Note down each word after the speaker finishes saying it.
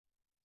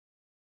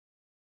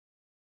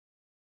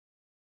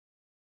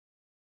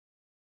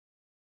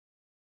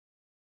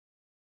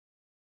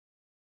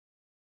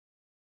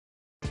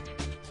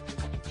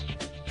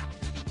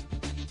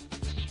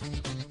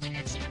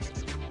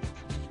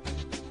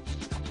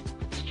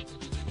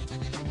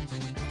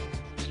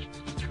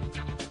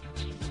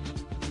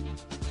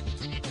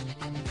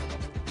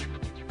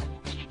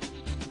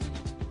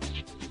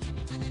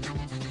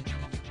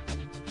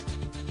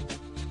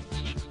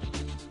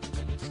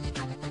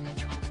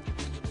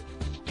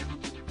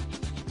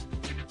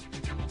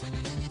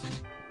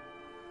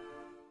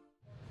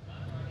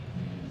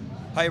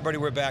Hi everybody,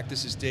 we're back.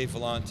 This is Dave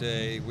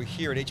Vellante. We're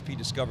here at HP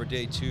Discover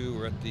Day 2.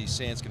 We're at the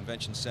Sands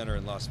Convention Center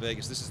in Las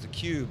Vegas. This is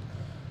theCUBE,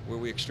 where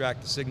we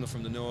extract the signal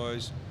from the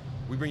noise.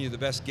 We bring you the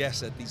best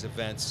guests at these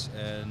events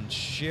and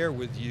share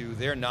with you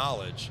their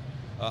knowledge.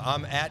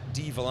 I'm at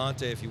D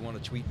Vellante. If you want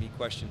to tweet me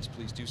questions,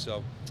 please do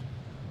so.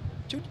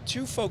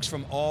 Two folks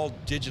from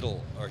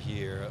AllDigital are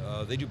here.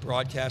 They do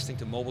broadcasting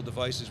to mobile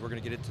devices. We're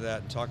going to get into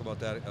that and talk about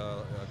that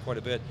quite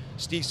a bit.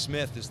 Steve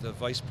Smith is the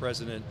Vice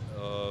President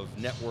of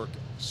Network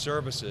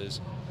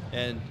Services,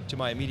 and to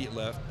my immediate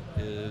left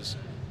is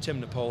Tim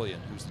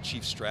Napoleon, who's the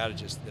Chief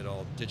Strategist at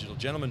AllDigital.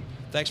 Gentlemen,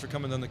 thanks for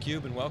coming on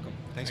theCUBE and welcome.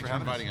 Thanks for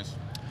inviting us.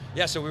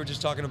 Yeah, so we were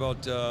just talking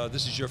about,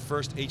 this is your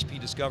first HP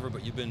Discover,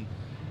 but you've been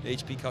an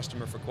HP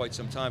customer for quite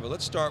some time. But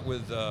let's start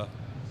with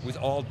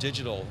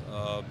AllDigital.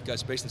 You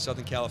guys based in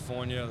Southern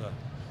California,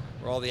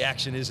 where all the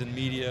action is in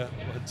media.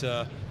 But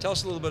tell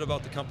us a little bit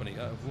about the company.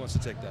 Who wants to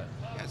take that?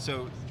 Yeah,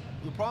 so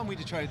the problem we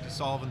try to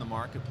solve in the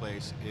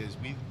marketplace is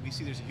we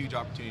see there's a huge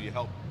opportunity to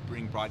help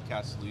bring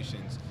broadcast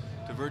solutions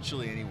to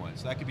virtually anyone.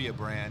 So that could be a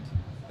brand,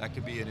 that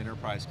could be an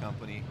enterprise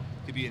company,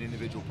 it could be an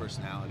individual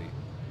personality.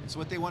 And so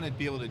what they want to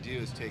be able to do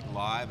is take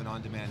live and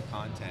on-demand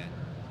content,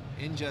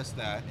 ingest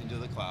that into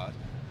the cloud,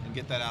 and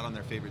get that out on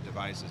their favorite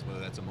devices, whether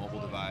that's a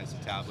mobile device,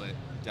 a tablet,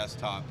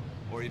 desktop,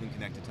 or even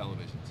connected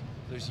televisions.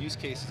 There's use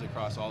cases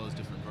across all those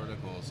different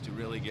verticals to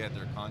really get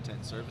their content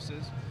and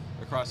services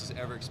across this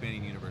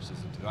ever-expanding universes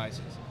of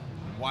devices.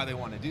 And why they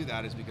want to do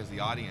that is because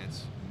the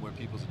audience, where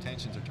people's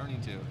attentions are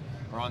turning to,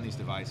 are on these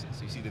devices.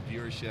 So you see the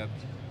viewership,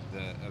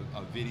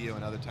 of video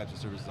and other types of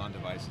services on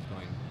devices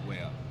going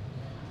way up.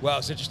 Well,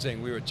 it's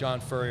interesting. We were, John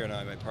Furrier and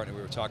I, my partner,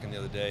 we were talking the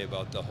other day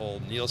about the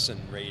whole Nielsen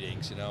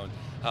ratings, and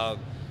how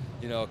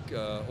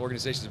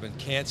organizations have been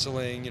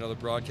canceling, the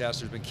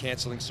broadcasters have been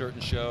canceling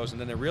certain shows, and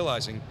then they're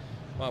realizing,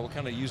 wow, we're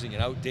kind of using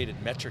an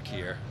outdated metric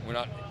here. We're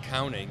not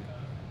counting,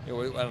 I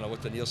don't know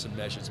what the Nielsen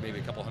measures, maybe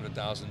a couple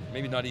 100,000,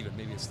 maybe not even,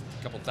 maybe it's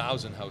a couple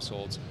thousand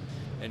households.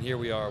 And here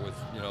we are with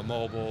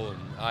mobile and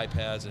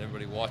iPads and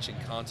everybody watching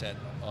content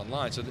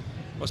online. So there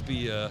must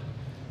be a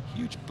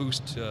huge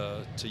boost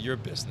to your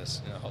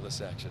business, all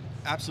this action.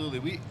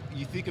 Absolutely.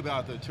 You think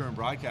about the term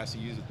broadcast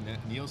you use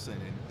with Nielsen,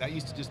 and that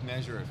used to just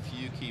measure a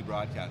few key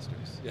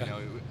broadcasters. Yeah.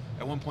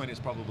 At one point it's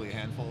probably a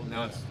handful.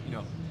 Now it's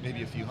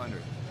maybe a few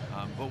hundred.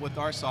 But with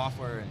our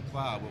software and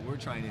cloud, what we're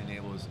trying to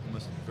enable is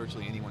almost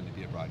virtually anyone to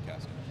be a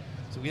broadcaster.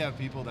 So we have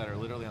people that are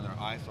literally on their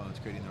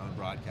iPhones creating their own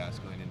broadcasts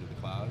going into the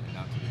cloud and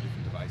out to the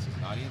different devices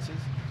and audiences.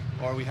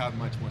 Or we have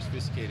much more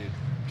sophisticated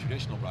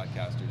traditional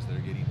broadcasters that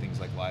are getting things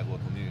like live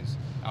local news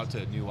out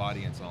to a new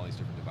audience on all these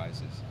different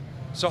devices.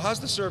 So how's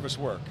the service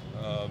work?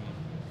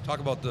 Talk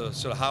about the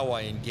sort of how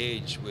I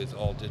engage with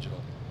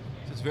AllDigital.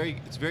 So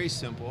it's very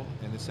simple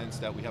in the sense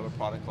that we have a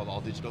product called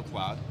AllDigital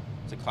Cloud.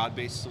 It's a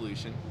cloud-based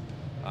solution.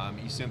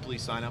 You simply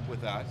sign up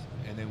with that,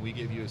 and then we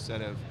give you a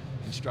set of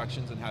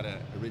instructions on how to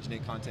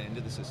originate content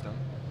into the system.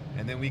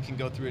 And then we can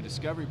go through a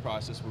discovery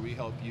process where we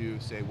help you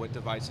say what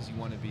devices you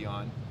want to be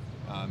on,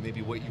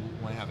 maybe what you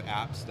want to have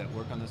apps that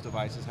work on those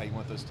devices, how you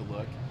want those to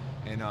look.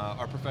 And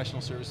our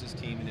professional services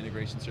team and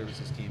integration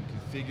services team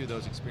configure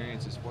those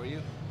experiences for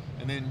you.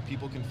 And then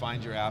people can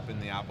find your app in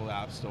the Apple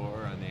App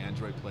Store, on the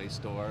Android Play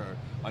Store, or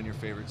on your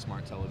favorite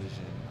smart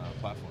television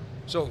platform.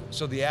 So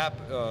the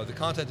app, the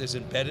content is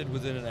embedded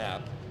within an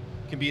app.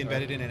 Can be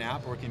embedded in an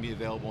app, or it can be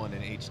available in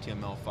an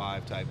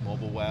HTML5 type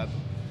mobile web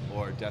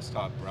or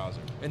desktop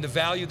browser. And the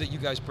value that you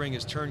guys bring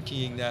is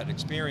turnkeying that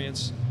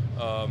experience,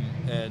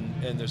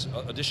 and there's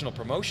additional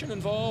promotion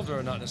involved,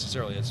 or not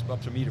necessarily? It's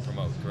up to me to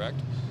promote,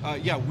 correct?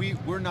 Yeah,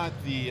 we're not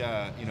the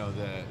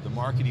the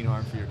marketing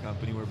arm for your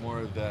company. We're more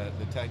of the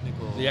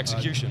technical, the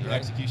execution, the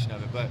execution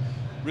of it. But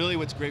really,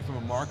 what's great from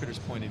a marketer's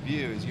point of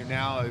view is you're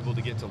now able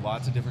to get to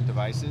lots of different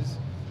devices.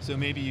 So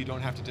maybe you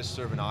don't have to just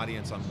serve an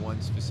audience on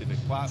one specific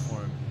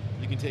platform.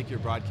 You can take your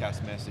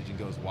broadcast message and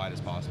go as wide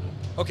as possible.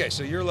 Okay,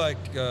 so you're like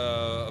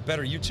a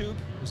better YouTube?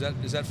 Is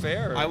that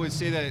fair? Or? I would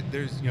say that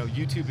there's,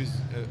 YouTube is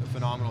a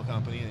phenomenal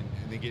company, and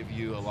they give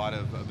you a lot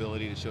of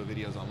ability to show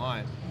videos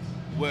online.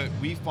 What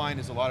we find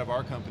is a lot of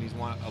our companies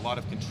want a lot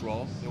of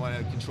control. They want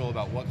to control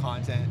about what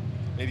content,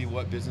 maybe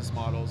what business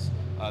models.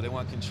 They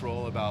want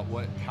control about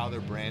how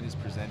their brand is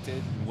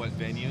presented and what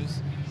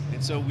venues.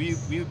 And so we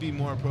would be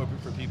more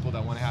appropriate for people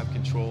that want to have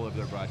control of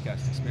their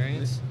broadcast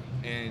experience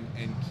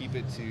and keep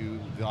it to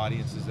the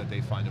audiences that they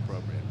find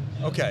appropriate.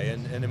 Okay,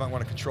 and they might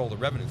want to control the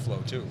revenue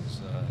flow too.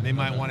 So, and they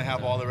might want to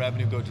have all the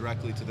revenue go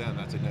directly to them.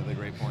 That's another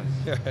great point.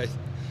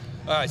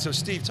 All right, so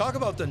Steve, talk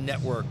about the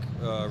network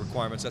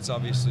requirements. That's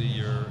obviously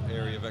your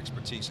area of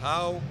expertise.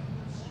 How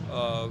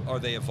are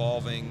they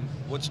evolving?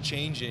 What's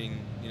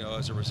changing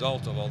as a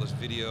result of all this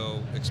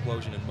video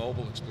explosion and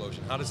mobile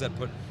explosion? How does that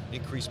put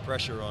increased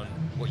pressure on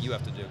what you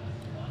have to do?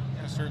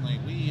 Yeah, certainly.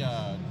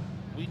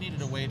 We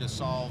needed a way to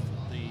solve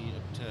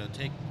to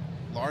take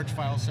large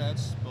file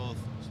sets, both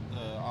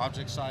the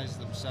object size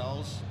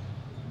themselves,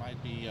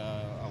 might be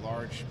a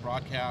large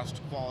broadcast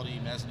quality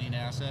mezzanine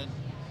asset,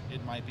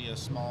 it might be a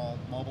small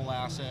mobile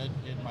asset,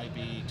 it might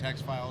be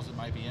text files, it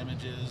might be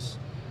images,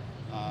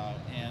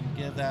 and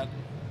give that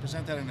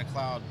present that in the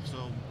cloud.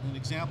 So an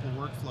example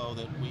workflow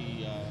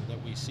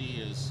that we see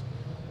is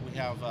we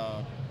have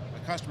a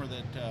customer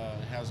that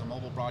has a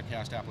mobile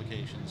broadcast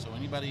application. So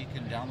anybody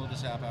can download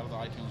this app out of the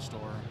iTunes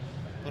store,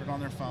 put it on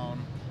their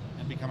phone,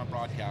 and become a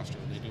broadcaster.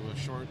 They do a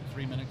short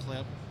 3-minute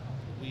clip.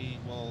 We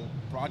will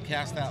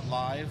broadcast that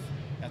live.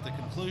 At the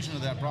conclusion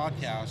of that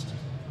broadcast,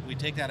 we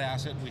take that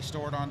asset, we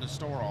store it onto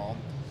StoreAll,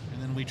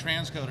 and then we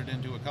transcode it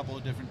into a couple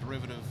of different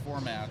derivative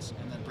formats,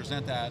 and then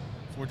present that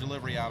for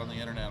delivery out on the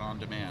internet on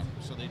demand.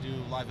 So they do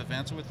live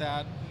events with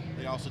that.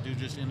 They also do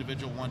just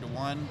individual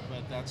one-to-one,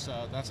 but that's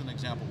an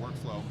example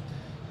workflow.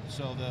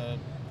 So the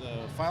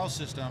file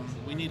system,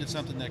 we needed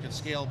something that could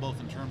scale both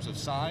in terms of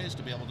size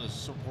to be able to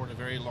support a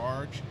very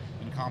large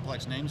and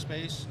complex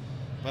namespace,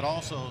 but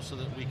also so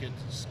that we could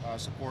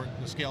support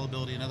the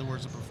scalability, in other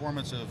words, the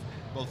performance of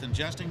both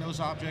ingesting those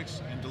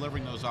objects and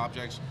delivering those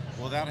objects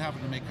without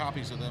having to make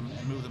copies of them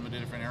and move them into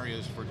different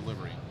areas for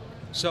delivery.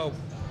 So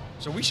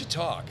we should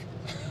talk.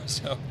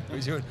 So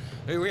here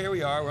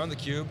we are, we're on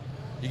theCUBE.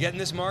 You getting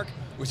this, Mark?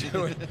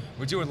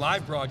 We're doing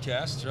live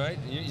broadcasts, right?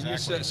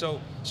 Exactly.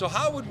 So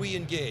how would we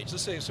engage?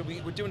 Let's say, so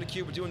we're doing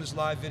theCUBE, we're doing this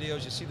live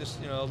videos. You see this,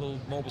 little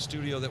mobile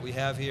studio that we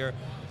have here.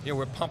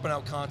 We're pumping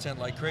out content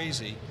like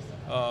crazy.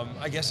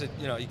 I guess you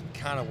can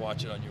kind of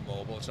watch it on your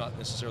mobile. It's not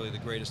necessarily the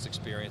greatest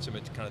experience. I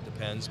mean, it kind of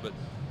depends. But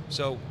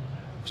so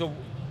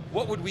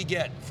what would we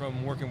get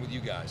from working with you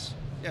guys?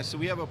 Yeah, so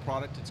we have a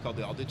product. It's called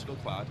the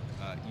AllDigital Cloud.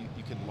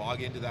 You can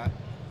log into that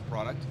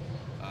product,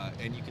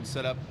 and you can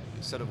set up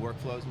a set of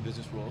workflows and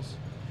business rules,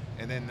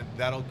 and then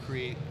that'll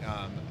create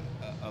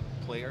a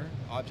player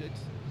object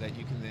that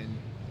you can then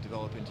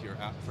develop into your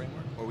app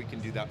framework, or we can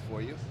do that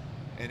for you.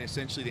 And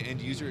essentially, the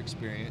end user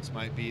experience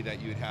might be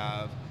that you would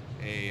have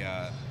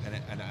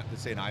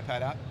let's say an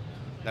iPad app.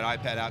 That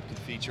iPad app could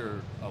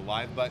feature a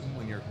live button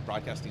when you're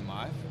broadcasting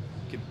live.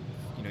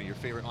 Your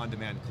favorite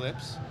on-demand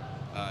clips.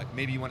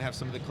 Maybe you want to have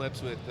some of the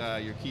clips with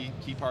your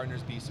key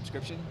partners be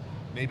subscription.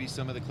 Maybe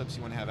some of the clips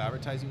you want to have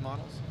advertising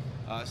models.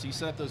 So you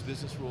set up those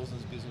business rules and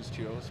those business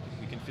tiers.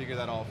 We configure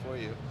that all for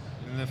you.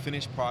 And then the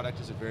finished product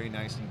is a very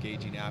nice,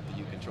 engaging app that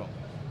you control.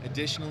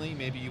 Additionally,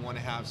 maybe you want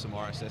to have some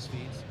RSS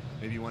feeds.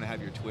 Maybe you want to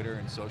have your Twitter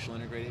and social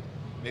integrated.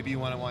 Maybe you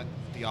want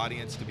the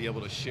audience to be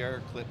able to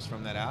share clips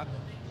from that app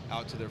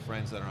out to their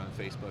friends that are on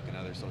Facebook and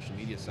other social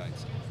media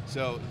sites.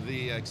 So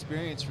the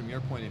experience from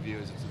your point of view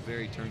is it's a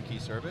very turnkey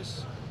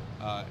service.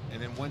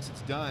 And then once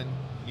it's done,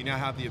 you now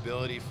have the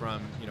ability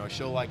from a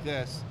show like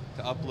this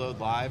to upload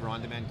live or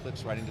on-demand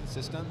clips right into the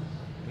system.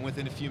 And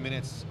within a few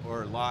minutes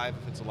or live,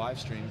 if it's a live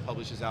stream,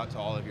 publishes out to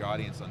all of your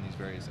audience on these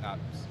various apps.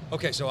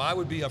 Okay, so I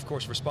would be, of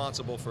course,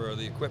 responsible for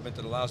the equipment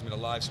that allows me to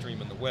live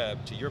stream on the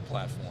web to your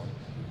platform.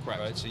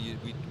 Correct. Right? So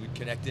we'd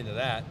connect into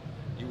that,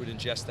 you would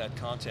ingest that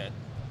content,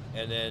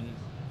 and then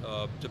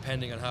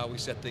depending on how we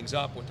set things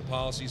up, what the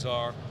policies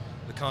are,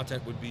 the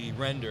content would be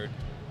rendered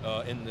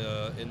in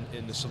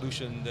the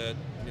solution that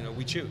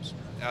we choose.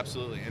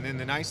 Absolutely, and then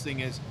the nice thing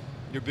is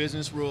your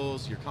business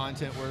rules, your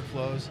content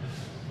workflows,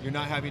 you're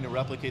not having to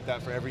replicate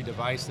that for every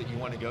device that you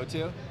want to go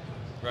to.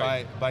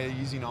 Right. By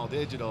using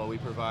AllDigital, we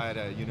provide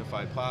a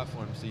unified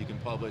platform so you can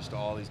publish to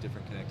all these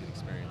different connected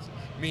experiences.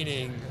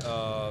 Meaning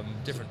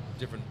different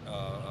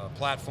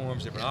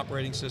platforms, different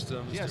operating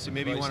systems. Yeah, so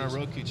maybe devices. You want a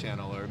Roku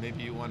channel, or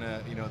maybe you want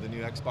the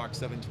new Xbox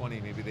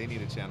 720, maybe they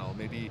need a channel.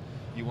 Maybe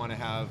you want to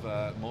have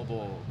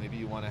mobile, maybe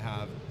you want to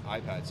have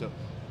iPad. So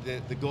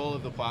the goal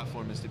of the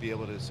platform is to be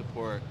able to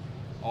support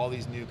all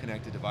these new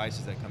connected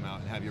devices that come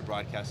out and have your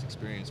broadcast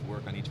experience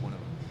work on each one of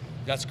them.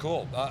 That's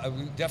cool.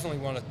 We definitely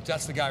want to,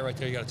 that's the guy right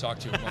there you got to talk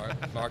to,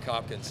 Mark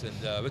Hopkins.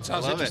 And it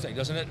sounds interesting,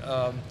 doesn't it?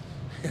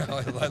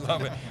 I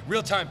love it.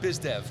 Real-time biz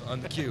dev on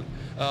theCUBE.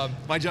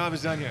 My job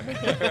is done here.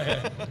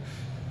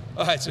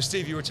 All right, so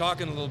Steve, you were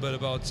talking a little bit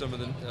about some of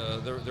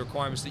the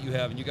requirements that you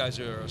have, and you guys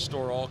are a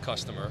StoreAll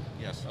customer.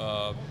 Yes.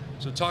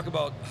 So talk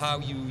about how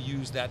you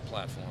use that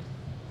platform.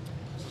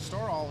 So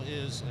StoreAll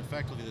is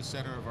effectively the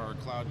center of our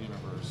cloud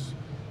universe.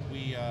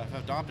 We have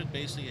adopted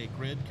basically a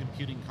grid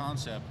computing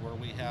concept where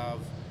we have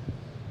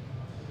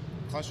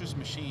clusters of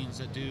machines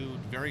that do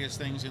various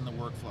things in the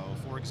workflow.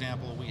 For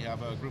example, we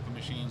have a group of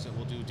machines that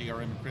will do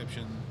DRM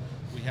encryption.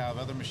 We have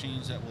other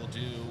machines that will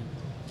do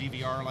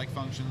DVR-like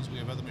functions. We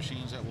have other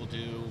machines that will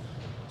do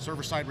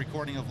server-side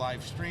recording of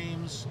live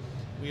streams.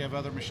 We have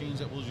other machines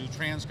that will do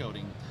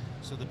transcoding.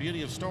 So the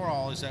beauty of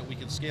StoreAll is that we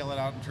can scale it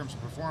out in terms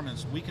of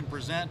performance. We can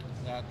present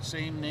that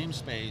same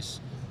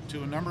namespace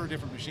to a number of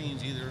different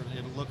machines. Either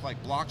it'll look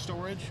like block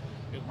storage,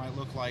 it might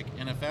look like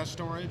NFS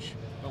storage,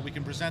 but we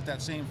can present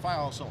that same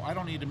file, so I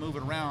don't need to move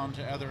it around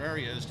to other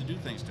areas to do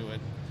things to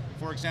it.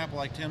 For example,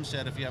 like Tim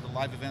said, if you have a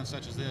live event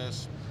such as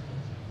this,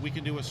 we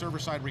can do a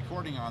server-side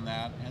recording on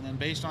that, and then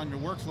based on your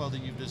workflow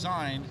that you've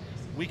designed,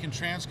 we can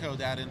transcode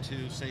that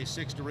into, say,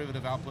 6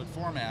 derivative output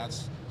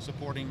formats,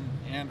 supporting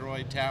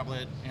Android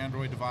tablet,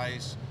 Android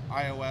device,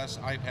 iOS,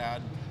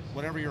 iPad,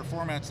 whatever your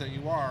formats that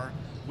you are,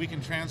 we can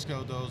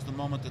transcode those the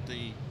moment that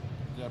the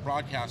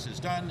broadcast is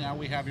done. Now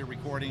we have your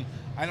recording.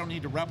 I don't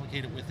need to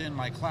replicate it within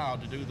my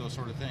cloud to do those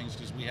sort of things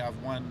because we have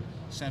one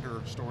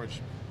center storage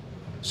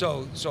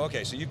So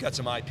okay, so you've got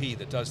some IP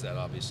that does that,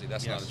 obviously.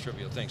 That's not Yes. a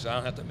trivial thing. So I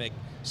don't have to make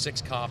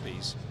 6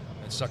 copies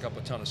and suck up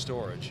a ton of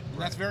storage.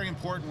 And that's very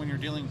important when you're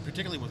dealing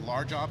particularly with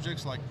large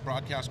objects like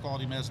broadcast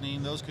quality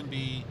mezzanine. Those can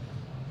be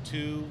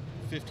 2,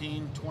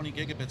 15, 20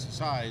 gigabits in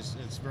size.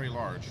 It's very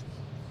large.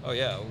 Oh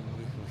yeah, we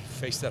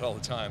face that all the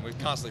time. We're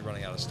constantly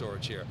running out of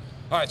storage here.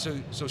 All right, so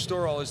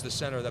StoreAll is the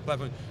center of that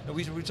platform. And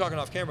we were talking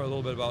off camera a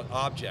little bit about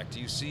object. Do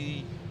you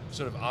see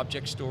sort of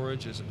object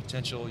storage as a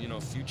potential,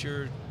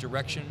 future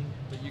direction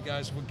that you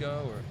guys would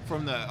go? Or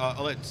From the,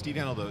 I'll let Steve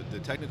handle the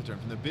technical term.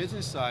 From the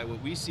business side,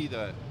 what we see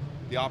the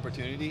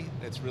opportunity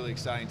that's really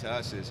exciting to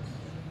us is,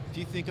 if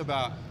you think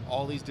about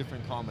all these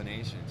different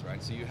combinations,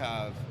 right? So you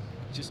have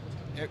just,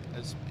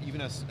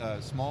 even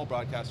a small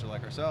broadcaster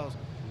like ourselves,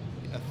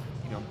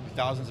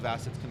 thousands of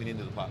assets coming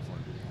into the platform.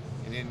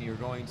 And then you're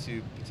going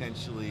to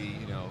potentially,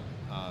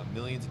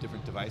 millions of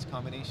different device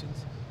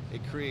combinations.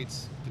 It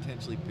creates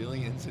potentially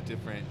billions of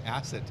different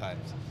asset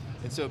types.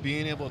 And so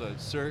being able to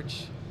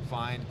search,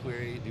 find,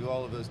 query, do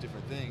all of those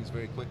different things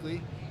very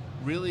quickly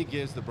really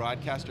gives the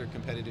broadcaster a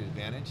competitive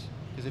advantage.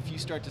 Because if you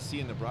start to see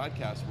in the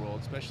broadcast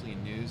world, especially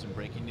in news and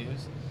breaking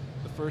news,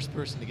 the first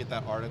person to get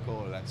that article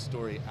or that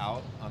story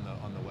out on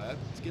the web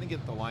is going to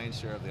get the lion's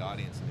share of the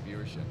audience and the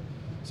viewership.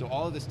 So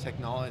all of this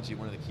technology,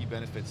 one of the key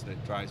benefits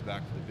that drives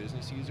back for the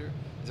business user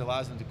is it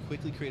allows them to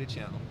quickly create a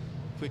channel,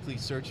 quickly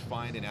search,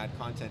 find, and add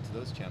content to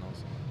those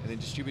channels, and then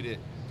distribute it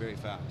very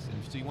fast.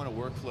 And so you want a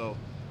workflow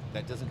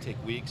that doesn't take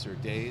weeks or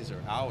days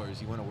or hours.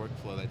 You want a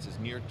workflow that's as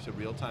near to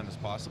real time as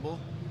possible,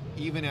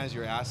 even as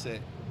your asset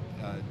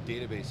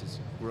databases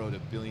grow to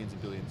billions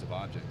and billions of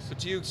objects.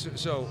 But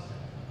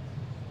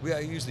I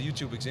used the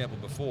YouTube example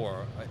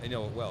before. I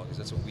know it well because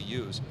that's what we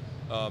use.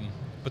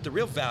 But the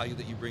real value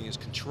that you bring is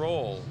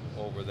control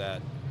over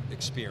that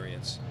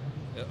experience.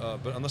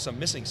 But unless I'm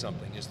missing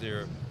something, is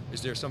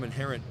there some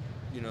inherent,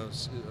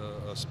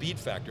 speed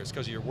factor? It's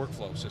because of your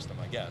workflow system,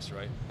 I guess,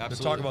 right? Absolutely. Let's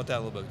talk about that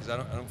a little bit, because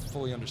I don't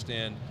fully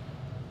understand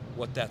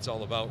what that's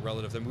all about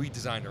relative. We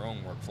designed our own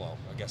workflow,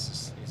 I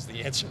guess is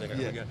the answer there.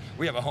 Yeah.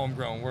 We have a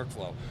homegrown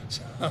workflow.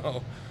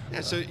 So,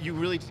 yeah, so you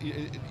really,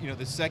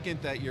 the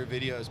second that your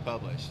video is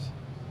published,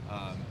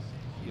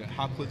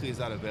 how quickly is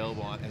that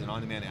available as an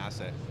on-demand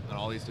asset on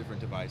all these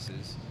different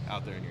devices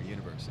out there in your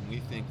universe? And we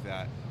think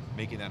that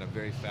making that a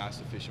very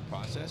fast, efficient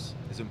process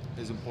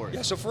is important.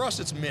 Yeah, so for us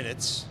it's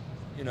minutes,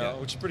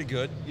 which is pretty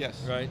good.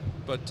 Yes. Right,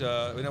 but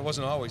it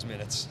wasn't always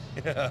minutes.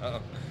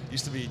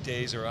 Used to be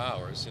days or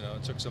hours.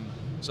 It took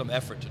some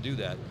effort to do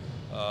that.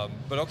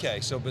 But okay,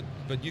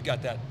 but you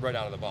got that right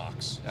out of the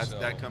box.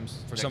 That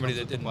comes for somebody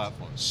that with the didn't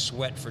platform.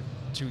 Sweat for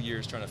 2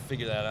 years trying to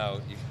figure that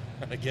out. You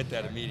gotta get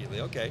that immediately.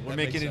 Okay, we're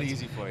making it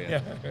easy for you.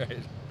 Yeah, right.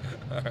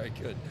 All right,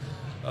 good.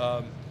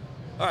 All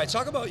right,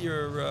 talk about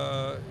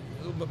a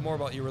little bit more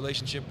about your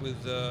relationship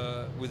with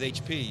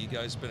HP. You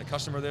guys have been a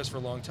customer of theirs for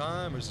a long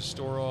time, or is the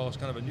StoreAll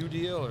kind of a new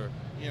deal, or?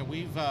 Yeah,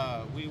 we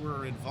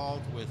were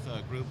involved with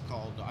a group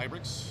called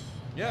Ibrix.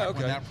 Yeah, okay.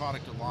 When that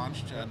product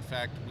launched, in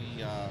fact,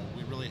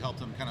 we really helped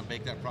them kind of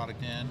bake that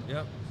product in.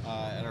 Yep.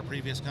 At our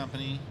previous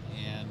company,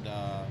 and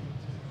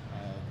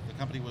the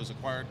company was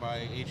acquired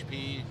by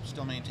HP.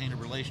 Still maintained a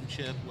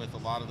relationship with a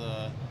lot of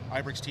the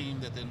Ibrix team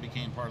that then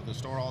became part of the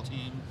StoreAll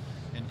team,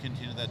 and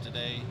continue that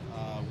today.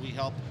 We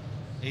help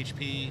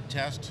HP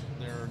test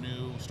their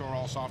new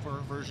StoreAll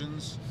software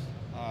versions,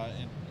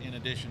 in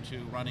addition to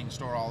running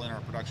StoreAll in our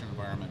production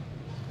environment.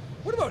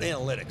 What about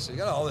analytics? You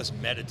got all this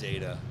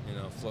metadata,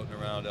 floating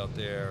around out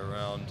there,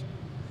 around,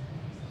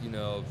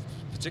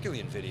 particularly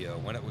in video,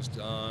 when it was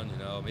done,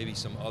 maybe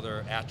some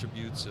other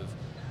attributes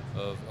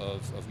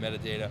of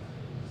metadata.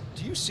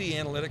 Do you see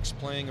analytics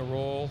playing a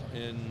role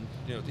in,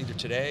 either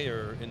today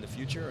or in the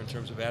future in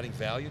terms of adding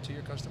value to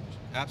your customers?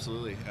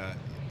 Absolutely.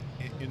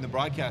 In the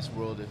broadcast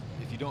world,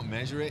 if you don't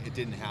measure it, it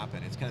didn't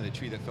happen. It's kind of the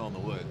tree that fell in the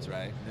woods,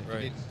 right?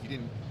 Right. You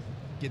didn't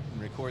get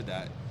and record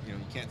that. You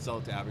can't sell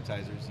it to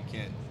advertisers. You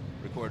can't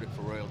record it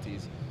for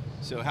royalties.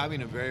 So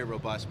having a very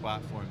robust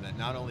platform that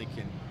not only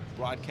can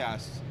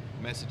broadcast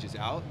messages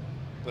out,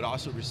 but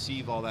also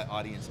receive all that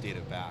audience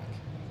data back.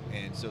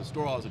 And so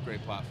StoreAll is a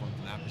great platform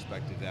from that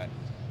perspective, that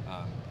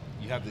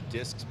you have the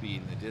disk speed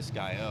and the disk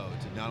I/O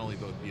to not only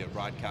both be a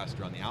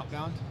broadcaster on the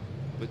outbound,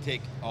 but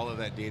take all of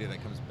that data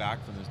that comes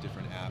back from those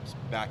different apps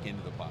back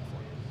into the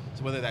platform.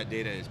 So whether that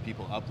data is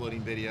people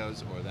uploading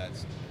videos, or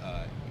that's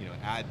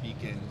ad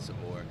beacons,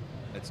 or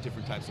that's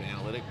different types of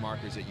analytic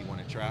markers that you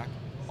want to track,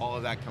 all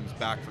of that comes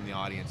back from the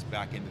audience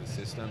back into the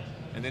system,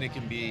 and then it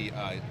can be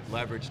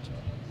leveraged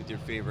with your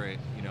favorite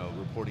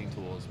reporting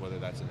tools, whether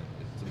that's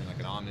something like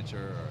an Omniture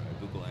or a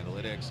Google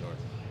Analytics or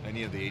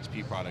any of the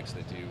HP products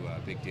that do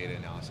big data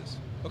analysis.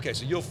 Okay,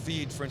 so you'll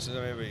feed, for instance,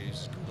 everybody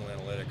uses Google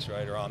Analytics,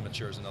 right, or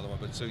Omniture is another one,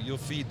 but so you'll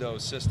feed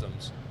those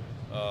systems,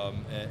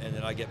 and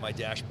then I get my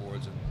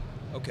dashboards, and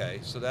okay,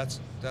 so that's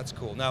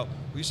cool. Now, what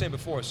you were saying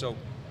before, so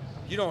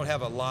you don't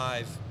have a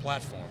live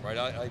platform, right?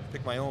 I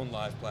pick my own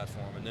live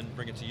platform and then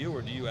bring it to you,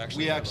 or do you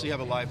actually? We actually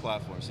have a live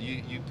platform, so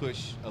you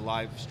push a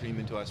live stream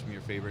into us from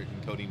your favorite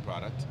encoding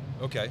product.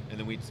 Okay. And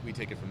then we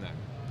take it from there.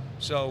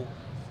 So,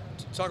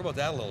 talk about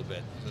that a little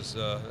bit, because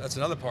that's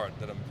another part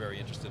that I'm very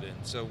interested in.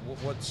 So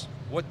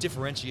what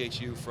differentiates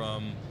you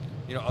from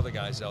other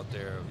guys out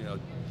there,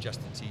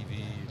 just the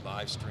TV,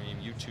 live stream,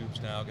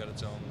 YouTube's now got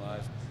its own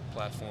live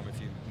platform if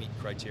you meet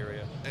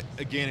criteria?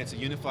 Again, it's a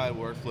unified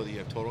workflow that you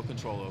have total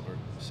control over.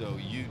 So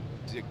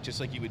just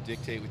like you would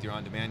dictate with your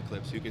on-demand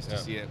clips, who gets to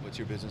see it, what's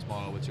your business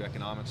model, what's your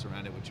economics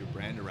around it, what's your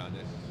brand around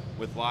it.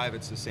 With live,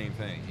 it's the same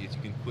thing. You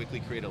can quickly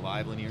create a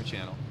live linear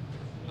channel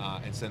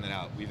and send that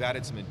out. We've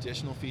added some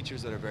additional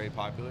features that are very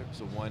popular.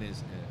 So one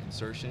is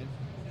insertion.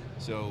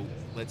 So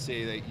let's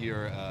say that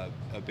you're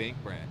a bank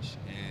branch,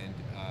 and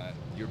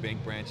your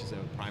bank branch is a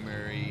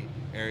primary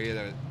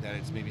area that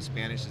it's maybe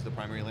Spanish is the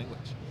primary language.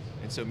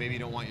 And so maybe you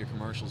don't want your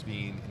commercials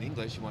being in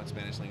English, you want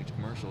Spanish language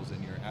commercials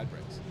in your ad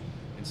breaks.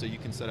 And so you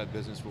can set up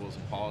business rules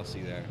and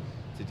policy there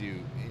to do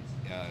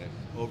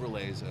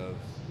overlays of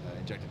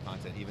injected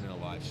content even in a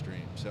live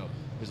stream. So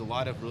there's a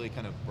lot of really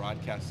kind of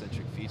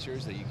broadcast-centric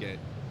features that you get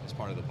as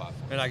part of the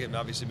platform. And I can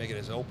obviously make it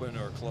as open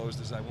or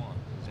closed as I want.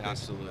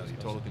 Absolutely,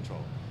 total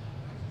control.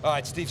 All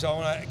right, Steve, so I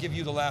want to give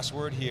you the last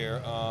word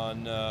here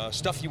on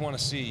stuff you want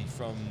to see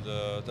from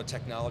the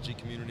technology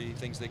community,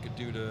 things they could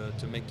do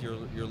to make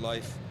your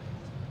life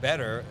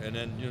better and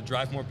then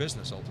drive more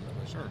business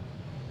ultimately. Sure.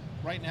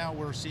 Right now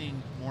we're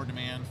seeing more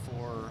demand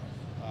for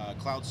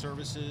cloud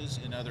services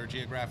in other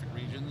geographic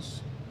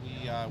regions.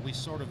 We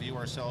sort of view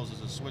ourselves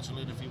as a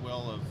Switzerland, if you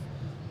will,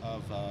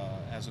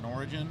 as an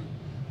origin.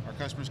 Our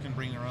customers can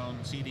bring their own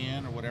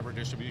CDN or whatever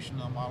distribution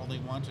model they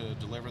want to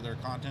deliver their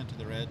content to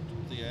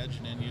the edge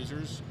and end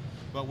users.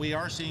 But we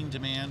are seeing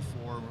demand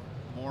for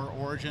more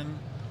origin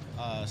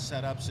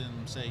setups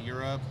in, say,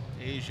 Europe,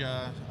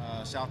 Asia,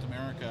 South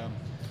America.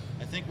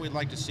 I think we'd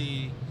like to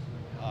see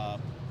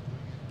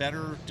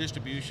better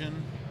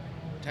distribution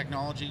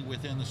technology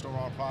within the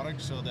store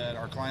product so that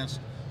our clients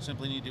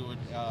simply need to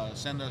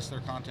send us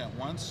their content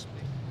once,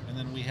 and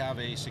then we have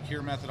a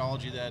secure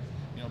methodology that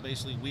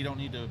basically we don't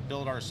need to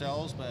build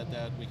ourselves, but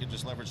that we could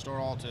just leverage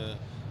StoreAll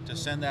to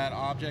send that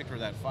object or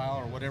that file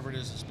or whatever it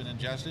is that's been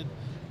ingested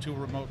to a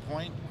remote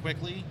point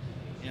quickly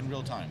in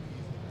real time.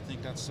 I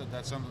think that's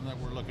something that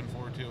we're looking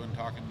forward to and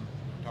talking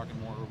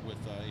more with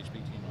HP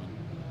team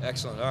on.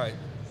 Excellent. All right.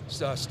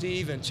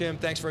 Steve and Tim,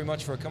 thanks very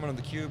much for coming on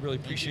theCUBE. Really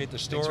appreciate the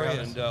story,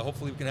 and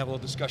hopefully we can have a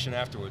little discussion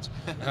afterwards.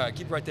 All right,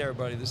 keep right there,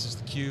 everybody. This is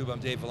theCUBE. I'm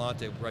Dave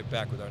Vellante. We'll be right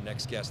back with our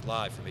next guest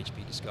live from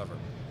HP Discover.